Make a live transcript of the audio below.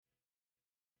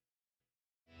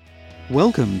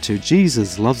Welcome to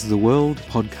Jesus Loves the World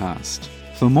podcast.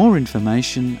 For more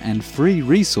information and free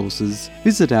resources,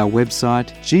 visit our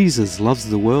website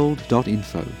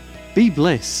jesuslovestheworld.info. Be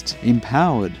blessed,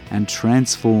 empowered, and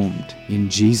transformed in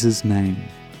Jesus' name.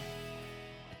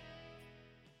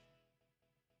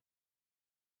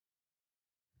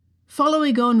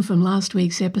 Following on from last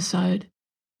week's episode,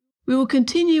 we will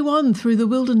continue on through the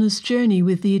wilderness journey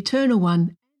with the Eternal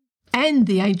One and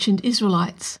the ancient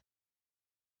Israelites.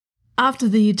 After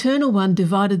the Eternal One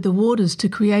divided the waters to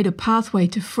create a pathway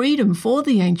to freedom for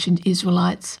the ancient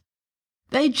Israelites,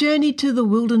 they journeyed to the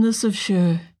wilderness of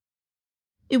Shur.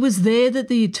 It was there that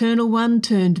the Eternal One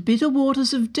turned bitter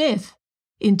waters of death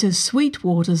into sweet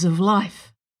waters of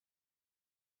life.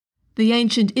 The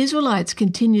ancient Israelites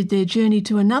continued their journey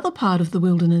to another part of the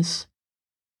wilderness,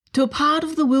 to a part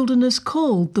of the wilderness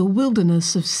called the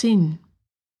wilderness of sin.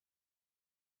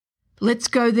 Let's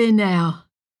go there now.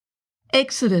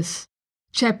 Exodus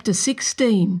chapter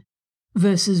 16,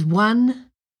 verses 1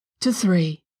 to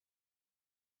 3.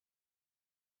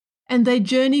 And they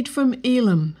journeyed from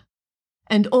Elim,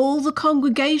 and all the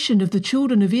congregation of the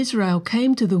children of Israel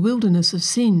came to the wilderness of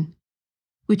Sin,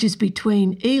 which is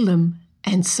between Elim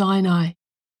and Sinai,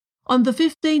 on the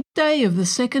 15th day of the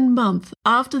second month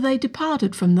after they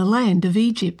departed from the land of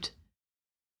Egypt.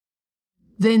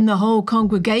 Then the whole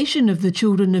congregation of the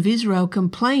children of Israel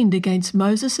complained against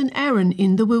Moses and Aaron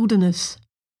in the wilderness.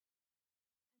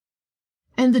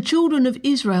 And the children of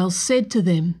Israel said to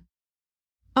them,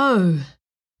 "Oh,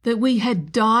 that we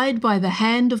had died by the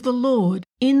hand of the Lord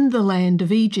in the land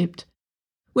of Egypt,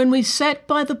 when we sat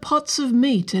by the pots of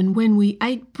meat and when we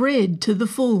ate bread to the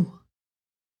full.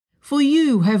 For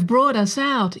you have brought us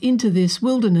out into this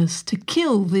wilderness to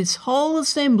kill this whole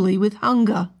assembly with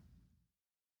hunger."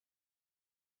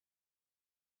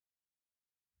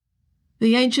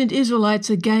 The ancient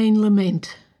Israelites again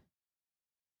lament,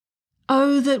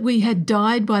 "Oh, that we had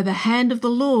died by the hand of the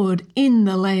Lord in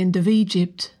the land of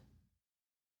Egypt."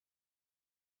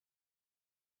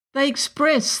 They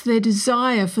express their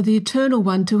desire for the Eternal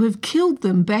One to have killed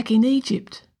them back in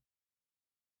Egypt.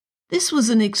 This was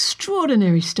an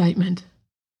extraordinary statement,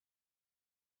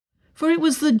 for it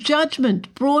was the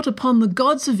judgment brought upon the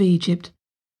gods of Egypt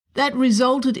that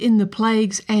resulted in the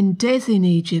plagues and death in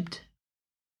Egypt.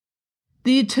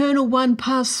 The Eternal One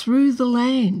passed through the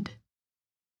land.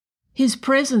 His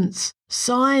presence,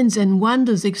 signs and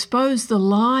wonders exposed the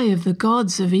lie of the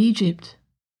gods of Egypt.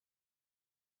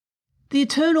 The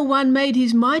Eternal One made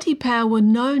his mighty power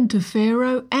known to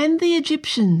Pharaoh and the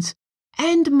Egyptians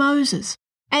and Moses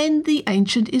and the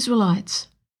ancient Israelites.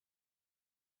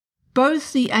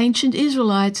 Both the ancient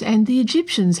Israelites and the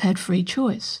Egyptians had free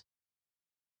choice,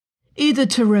 either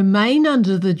to remain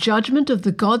under the judgment of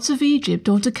the gods of Egypt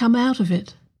or to come out of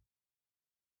it.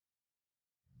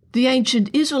 The ancient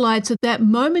Israelites at that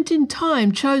moment in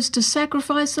time chose to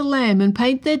sacrifice a lamb and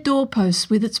paint their doorposts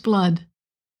with its blood.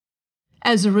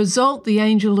 As a result, the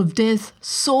angel of death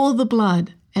saw the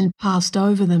blood and passed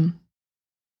over them.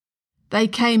 They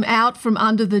came out from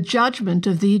under the judgment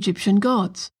of the Egyptian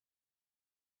gods.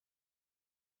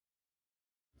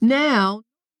 Now,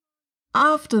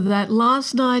 after that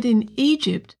last night in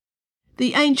Egypt,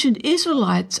 the ancient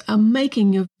Israelites are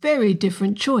making a very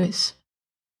different choice.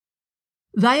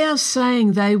 They are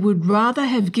saying they would rather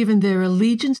have given their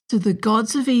allegiance to the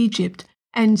gods of Egypt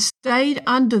and stayed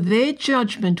under their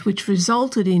judgment, which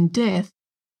resulted in death,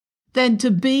 than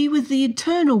to be with the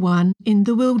Eternal One in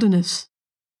the wilderness.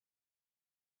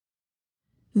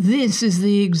 This is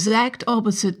the exact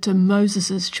opposite to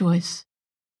Moses' choice.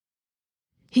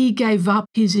 He gave up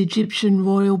his Egyptian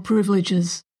royal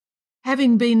privileges,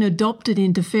 having been adopted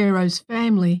into Pharaoh's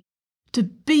family, to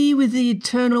be with the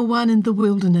Eternal One in the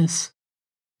wilderness,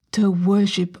 to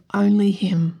worship only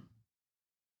him.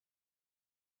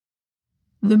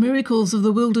 The miracles of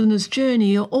the wilderness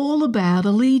journey are all about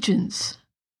allegiance.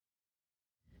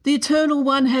 The Eternal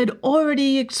One had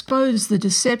already exposed the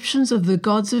deceptions of the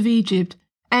gods of Egypt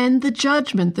and the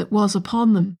judgment that was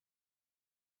upon them.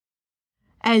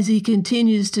 As he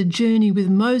continues to journey with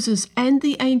Moses and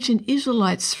the ancient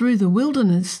Israelites through the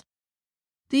wilderness,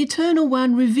 the Eternal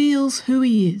One reveals who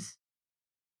he is.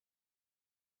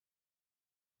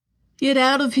 Yet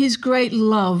out of his great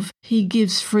love, he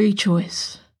gives free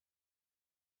choice.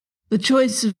 The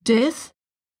choice of death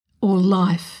or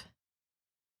life.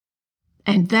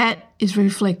 And that is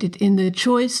reflected in the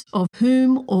choice of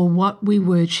whom or what we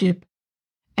worship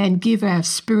and give our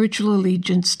spiritual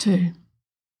allegiance to.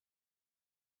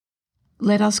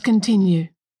 Let us continue.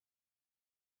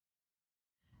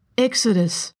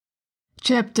 Exodus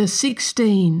chapter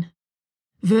 16,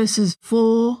 verses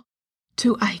 4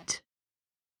 to 8.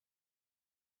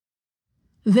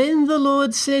 Then the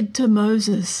Lord said to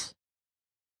Moses,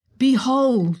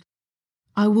 "Behold,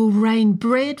 I will rain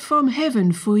bread from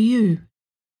heaven for you,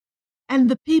 and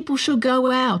the people shall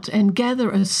go out and gather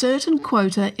a certain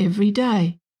quota every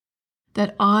day,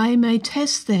 that I may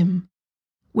test them,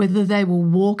 whether they will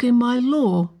walk in my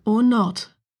law or not.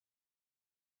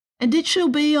 And it shall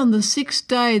be on the 6th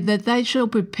day that they shall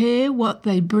prepare what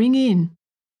they bring in,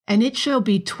 and it shall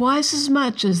be twice as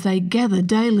much as they gather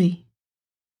daily."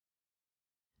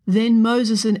 Then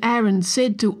Moses and Aaron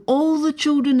said to all the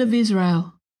children of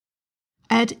Israel,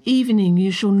 "At evening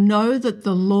you shall know that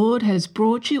the Lord has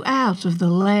brought you out of the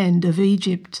land of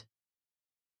Egypt.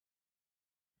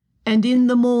 And in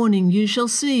the morning you shall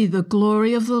see the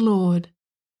glory of the Lord,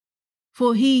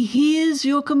 for he hears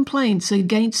your complaints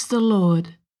against the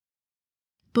Lord.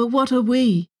 But what are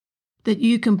we, that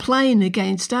you complain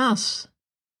against us?"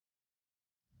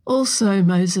 Also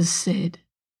Moses said,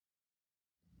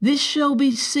 "This shall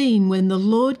be seen when the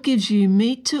Lord gives you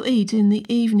meat to eat in the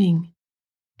evening,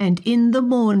 and in the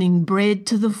morning bread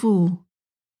to the full.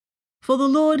 For the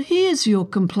Lord hears your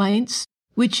complaints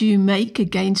which you make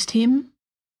against him.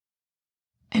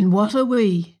 And what are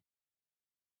we?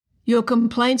 Your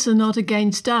complaints are not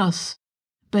against us,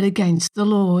 but against the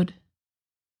Lord."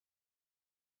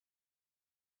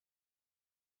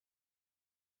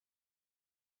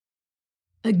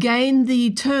 Again, the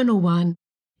Eternal One,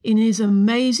 in his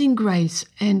amazing grace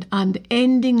and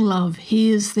unending love,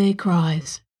 hears their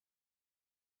cries.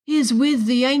 He is with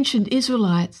the ancient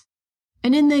Israelites,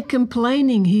 and in their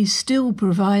complaining he still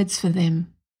provides for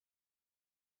them.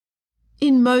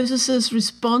 In Moses'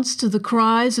 response to the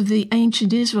cries of the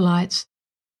ancient Israelites,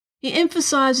 he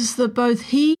emphasizes that both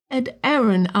he and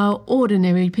Aaron are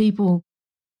ordinary people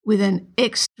with an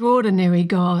extraordinary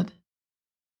God,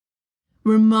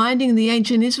 reminding the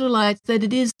ancient Israelites that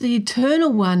it is the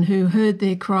Eternal One who heard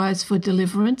their cries for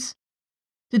deliverance,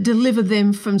 to deliver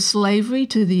them from slavery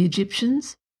to the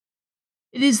Egyptians.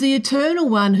 It is the Eternal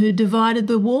One who divided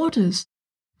the waters,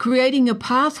 creating a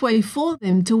pathway for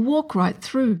them to walk right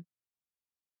through.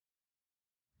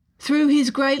 Through his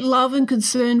great love and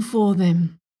concern for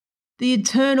them, the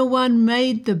Eternal One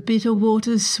made the bitter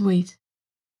waters sweet.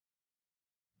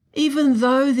 Even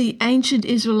though the ancient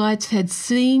Israelites had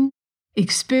seen,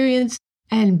 experienced,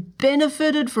 and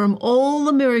benefited from all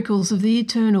the miracles of the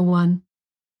Eternal One,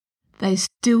 they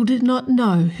still did not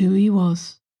know who he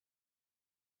was.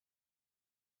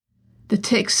 The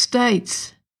text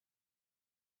states,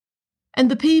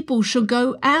 "And the people shall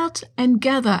go out and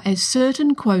gather a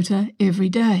certain quota every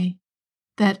day,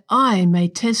 that I may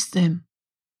test them,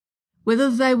 whether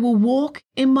they will walk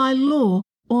in my law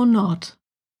or not."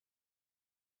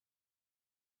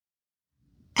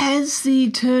 As the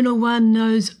Eternal One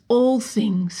knows all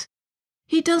things,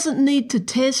 he doesn't need to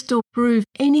test or prove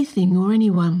anything or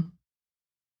anyone.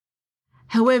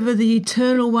 However, the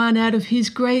Eternal One, out of his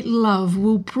great love,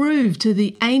 will prove to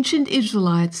the ancient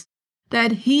Israelites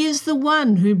that he is the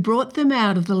one who brought them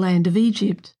out of the land of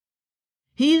Egypt.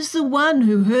 He is the one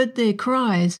who heard their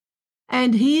cries,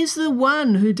 and he is the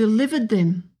one who delivered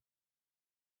them.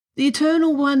 The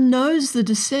Eternal One knows the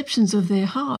deceptions of their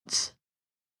hearts.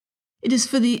 It is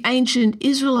for the ancient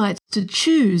Israelites to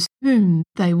choose whom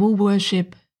they will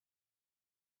worship.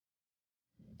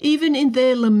 Even in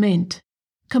their lament,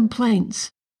 complaints,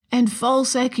 and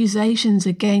false accusations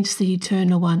against the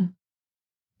Eternal One,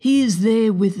 he is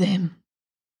there with them.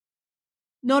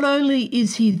 Not only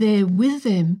is he there with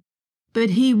them,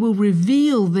 but he will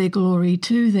reveal their glory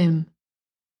to them.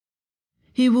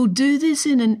 He will do this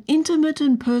in an intimate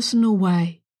and personal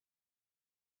way.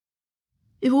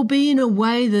 It will be in a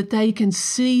way that they can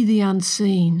see the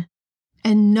unseen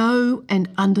and know and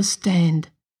understand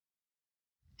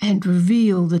and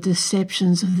reveal the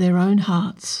deceptions of their own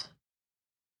hearts.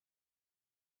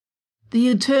 The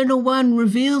Eternal One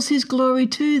reveals his glory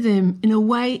to them in a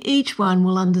way each one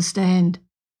will understand.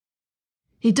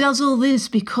 He does all this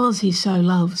because he so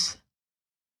loves.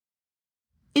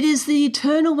 It is the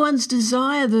Eternal One's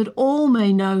desire that all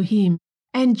may know him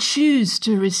and choose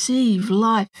to receive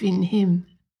life in him.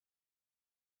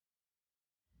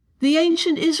 The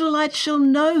ancient Israelites shall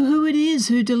know who it is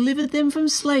who delivered them from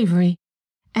slavery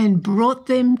and brought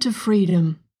them to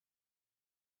freedom.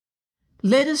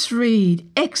 Let us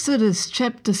read Exodus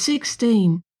chapter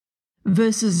 16,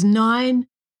 verses 9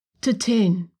 to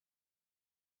 10.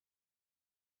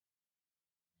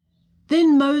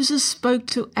 Then Moses spoke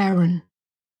to Aaron,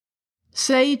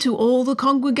 "Say to all the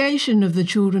congregation of the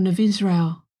children of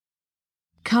Israel,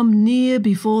 'Come near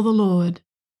before the Lord,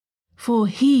 for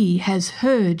he has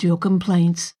heard your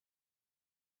complaints.'"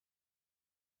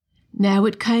 Now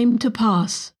it came to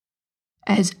pass,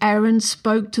 as Aaron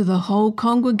spoke to the whole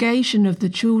congregation of the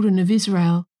children of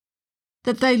Israel,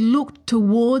 that they looked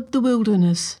toward the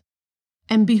wilderness,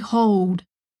 and behold,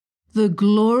 the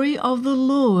glory of the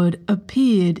Lord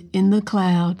appeared in the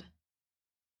cloud.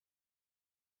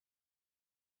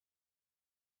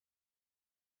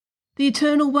 The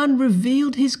Eternal One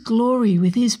revealed his glory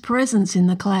with his presence in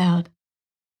the cloud.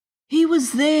 He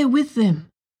was there with them,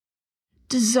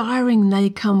 desiring they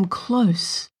come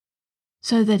close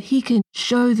so that he can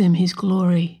show them his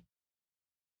glory.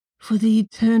 For the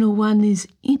Eternal One is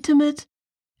intimate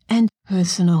and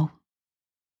personal.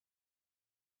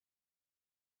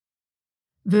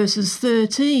 Verses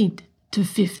 13 to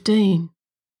 15.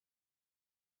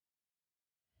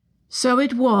 So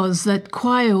it was that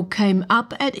quail came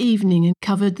up at evening and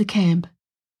covered the camp.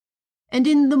 And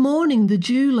in the morning the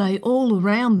dew lay all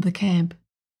around the camp.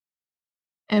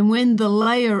 And when the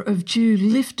layer of dew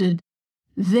lifted,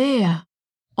 there,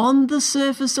 on the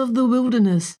surface of the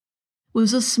wilderness,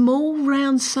 was a small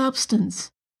round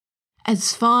substance,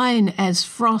 as fine as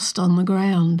frost on the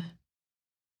ground.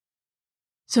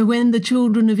 So when the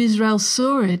children of Israel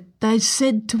saw it, they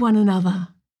said to one another,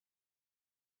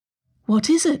 "What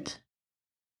is it?"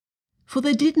 For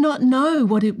they did not know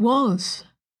what it was.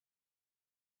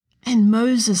 And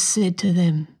Moses said to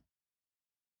them,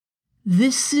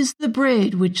 "This is the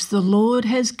bread which the Lord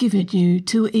has given you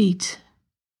to eat."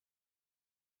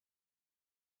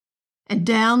 And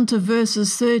down to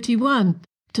verses 31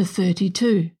 to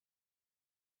 32.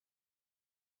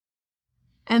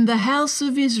 And the house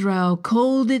of Israel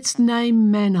called its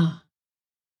name Manna,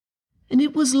 and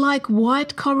it was like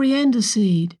white coriander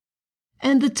seed,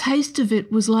 and the taste of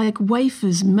it was like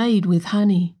wafers made with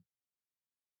honey.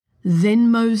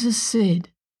 Then Moses said,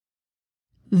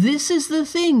 "This is the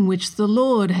thing which the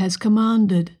Lord has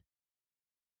commanded.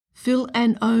 Fill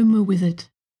an omer with it,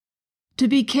 to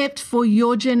be kept for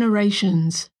your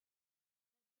generations,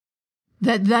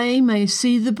 that they may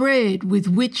see the bread with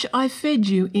which I fed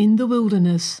you in the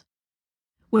wilderness,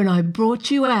 when I brought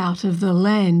you out of the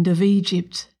land of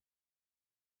Egypt."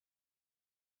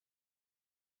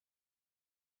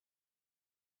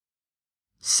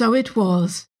 So it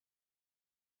was.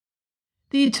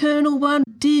 The Eternal One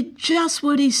did just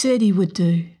what he said he would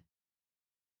do.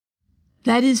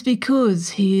 That is because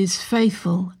he is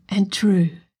faithful and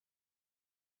true.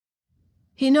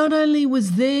 He not only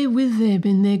was there with them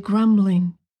in their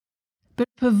grumbling, but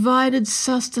provided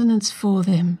sustenance for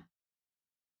them,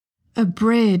 a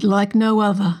bread like no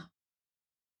other.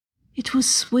 It was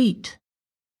sweet,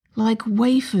 like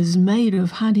wafers made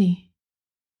of honey.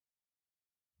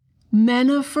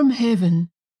 Manna from heaven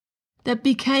that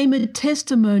became a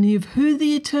testimony of who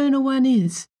the Eternal One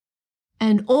is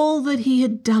and all that he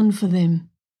had done for them,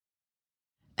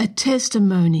 a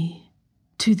testimony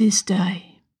to this day.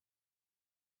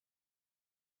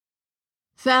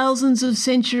 Thousands of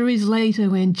centuries later,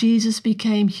 when Jesus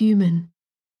became human,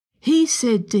 he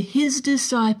said to his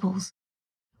disciples,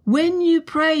 "When you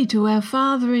pray to our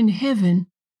Father in heaven,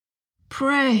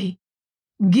 pray,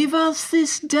 'Give us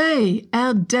this day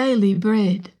our daily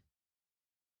bread.'"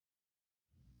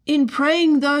 In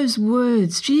praying those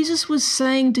words, Jesus was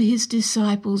saying to his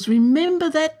disciples, remember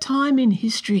that time in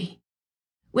history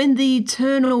when the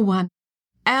Eternal One,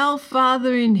 our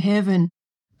Father in heaven,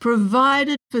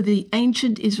 provided for the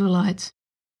ancient Israelites,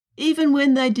 even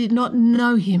when they did not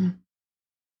know him.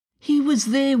 He was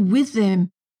there with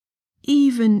them,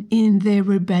 even in their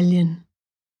rebellion.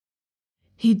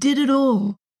 He did it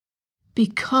all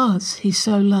because he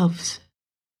so loves,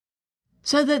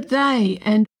 so that they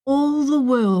and all the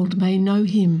world may know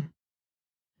him,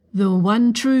 the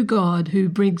one true God who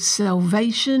brings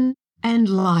salvation and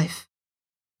life,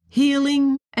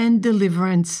 healing and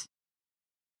deliverance,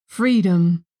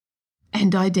 freedom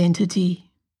and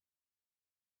identity.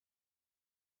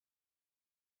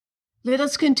 Let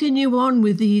us continue on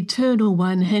with the Eternal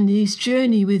One and his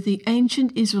journey with the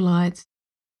ancient Israelites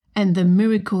and the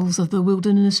miracles of the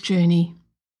wilderness journey.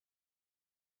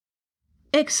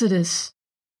 Exodus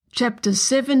chapter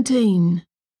 17,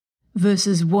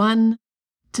 verses 1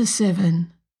 to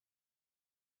 7.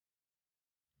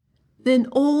 Then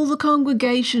all the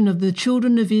congregation of the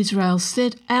children of Israel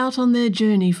set out on their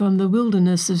journey from the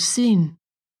wilderness of Sin,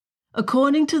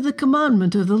 according to the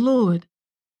commandment of the Lord,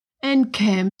 and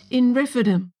camped in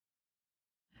Rephidim.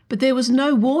 But there was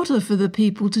no water for the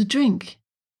people to drink.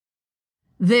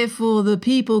 Therefore the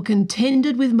people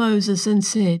contended with Moses and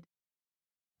said,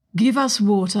 "Give us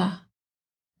water,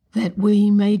 that we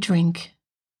may drink."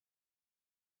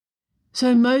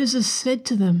 So Moses said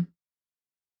to them,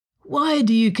 "Why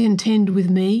do you contend with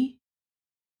me?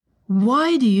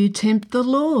 Why do you tempt the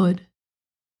Lord?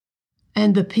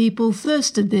 and the people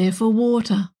thirsted there for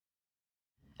water.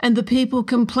 And the people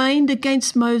complained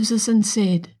against Moses and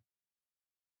said,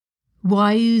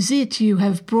 "Why is it you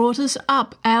have brought us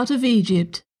up out of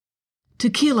Egypt to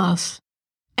kill us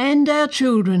and our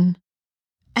children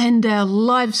and our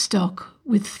livestock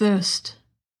with thirst?"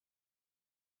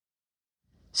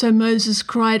 So Moses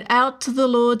cried out to the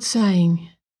Lord, saying,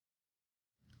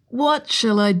 "What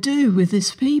shall I do with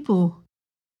this people?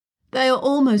 They are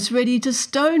almost ready to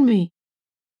stone me."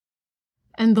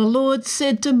 And the Lord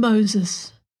said to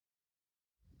Moses,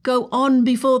 "Go on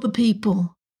before the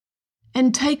people,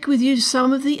 and take with you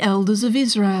some of the elders of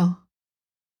Israel.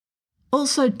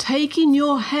 Also take in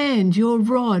your hand your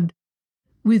rod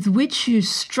with which you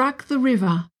struck the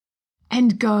river,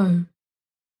 and go.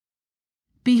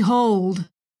 Behold,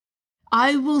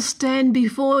 I will stand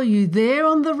before you there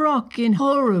on the rock in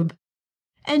Horeb,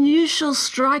 and you shall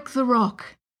strike the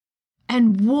rock,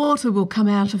 and water will come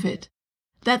out of it,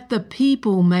 that the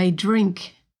people may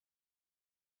drink."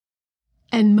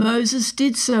 And Moses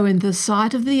did so in the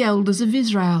sight of the elders of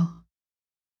Israel.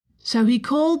 So he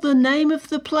called the name of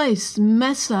the place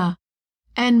Massa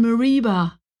and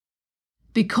Meribah,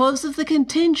 because of the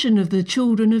contention of the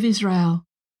children of Israel,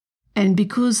 and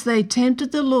because they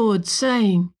tempted the Lord,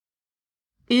 saying,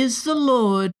 "Is the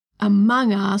Lord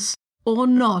among us or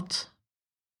not?"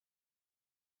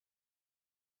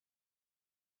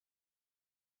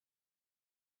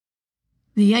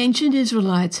 The ancient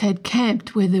Israelites had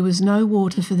camped where there was no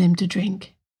water for them to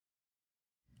drink.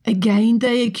 Again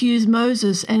they accused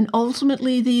Moses and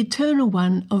ultimately the Eternal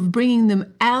One of bringing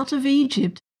them out of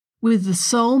Egypt with the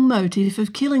sole motive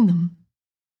of killing them.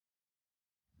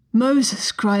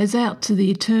 Moses cries out to the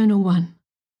Eternal One,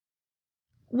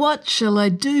 "What shall I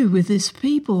do with this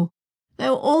people? They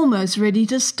are almost ready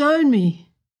to stone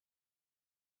me."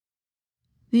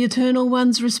 The Eternal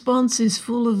One's response is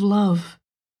full of love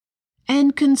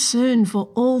and concern for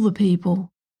all the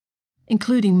people,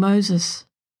 including Moses.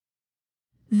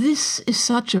 This is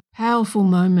such a powerful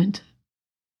moment.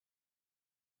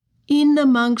 In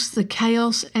amongst the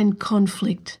chaos and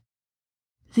conflict,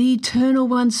 the Eternal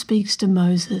One speaks to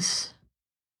Moses.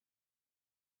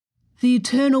 The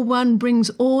Eternal One brings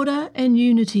order and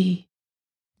unity,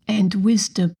 and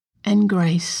wisdom and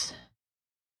grace.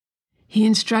 He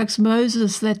instructs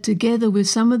Moses that together with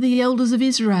some of the elders of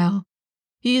Israel,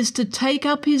 he is to take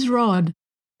up his rod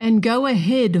and go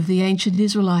ahead of the ancient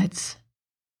Israelites.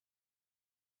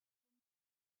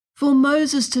 For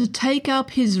Moses to take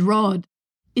up his rod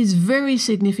is very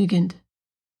significant.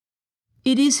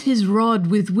 It is his rod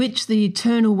with which the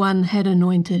Eternal One had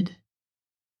anointed.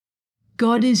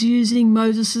 God is using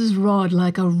Moses' rod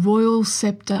like a royal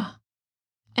scepter,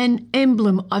 an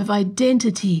emblem of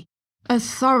identity,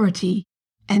 authority,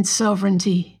 and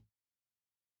sovereignty.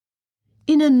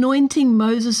 In anointing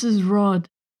Moses' rod,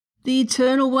 the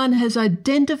Eternal One has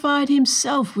identified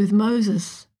himself with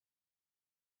Moses.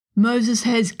 Moses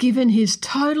has given his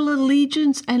total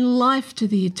allegiance and life to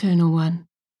the Eternal One,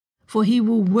 for he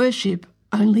will worship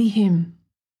only him.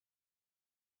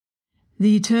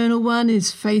 The Eternal One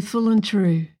is faithful and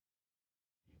true.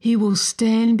 He will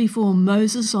stand before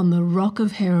Moses on the rock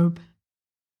of Horeb.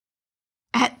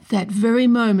 At that very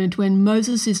moment when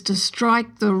Moses is to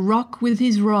strike the rock with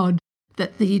his rod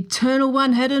that the Eternal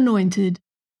One had anointed,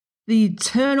 the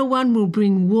Eternal One will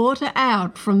bring water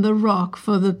out from the rock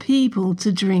for the people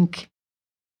to drink.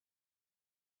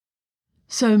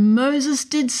 So Moses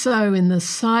did so in the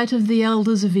sight of the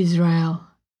elders of Israel.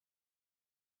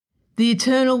 The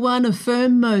Eternal One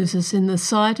affirmed Moses in the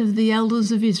sight of the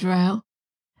elders of Israel,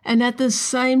 and at the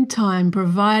same time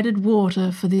provided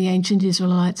water for the ancient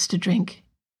Israelites to drink.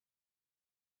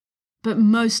 But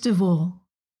most of all,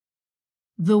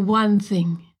 the one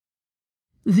thing,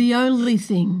 the only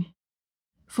thing,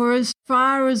 for as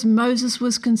far as Moses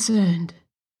was concerned,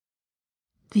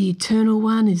 the Eternal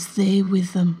One is there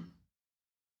with them.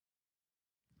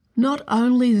 Not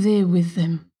only there with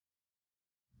them,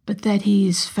 but that he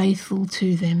is faithful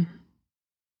to them.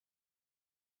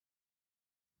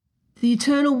 The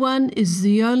Eternal One is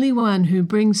the only one who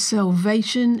brings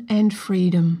salvation and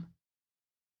freedom,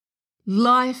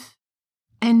 life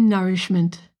and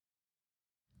nourishment,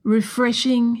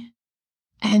 refreshing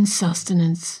and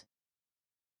sustenance.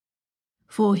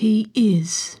 For he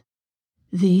is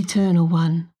the Eternal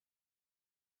One.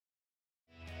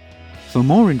 For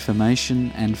more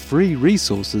information and free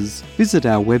resources, visit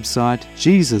our website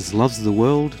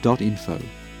jesuslovestheworld.info.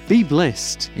 Be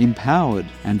blessed, empowered,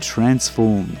 and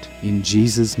transformed in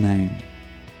Jesus' name.